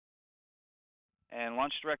And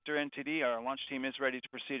Launch Director NTD, our launch team is ready to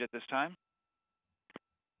proceed at this time.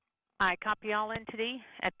 I copy all NTD.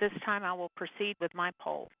 At this time, I will proceed with my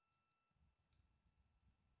poll.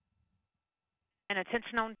 And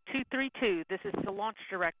attention on 232, this is the Launch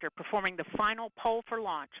Director performing the final poll for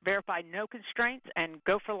launch. Verify no constraints and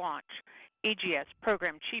go for launch. EGS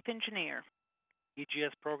Program Chief Engineer.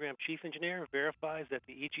 EGS Program Chief Engineer verifies that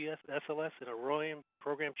the EGS, SLS, and Orion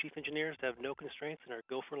Program Chief Engineers have no constraints and are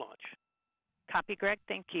go for launch. Copy, Greg.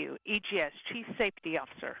 Thank you. EGS Chief Safety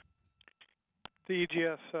Officer. The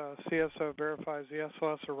EGS CSO verifies the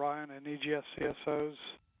SLS, Orion, and EGS CSOs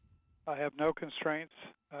have no constraints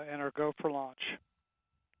and are go for launch.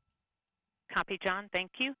 Copy, John.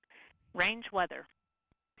 Thank you. Range Weather.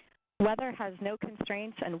 Weather has no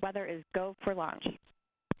constraints and weather is go for launch.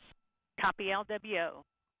 Copy, LWO.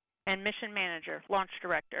 And Mission Manager, Launch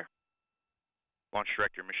Director. Launch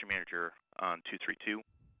Director, Mission Manager on 232.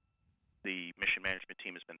 The mission management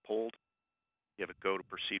team has been polled. You have a go to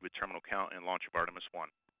proceed with terminal count and launch of Artemis I.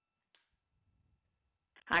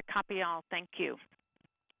 I copy all. Thank you.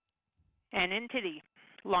 And NTD,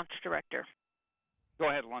 Launch Director. Go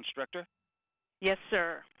ahead, Launch Director. Yes,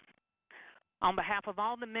 sir. On behalf of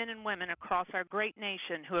all the men and women across our great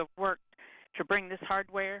nation who have worked to bring this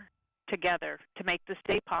hardware together to make this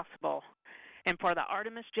day possible, and for the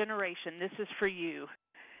Artemis generation, this is for you.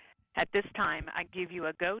 At this time, I give you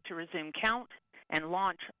a go to resume count and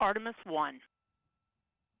launch Artemis I.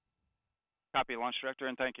 Copy, Launch Director,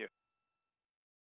 and thank you.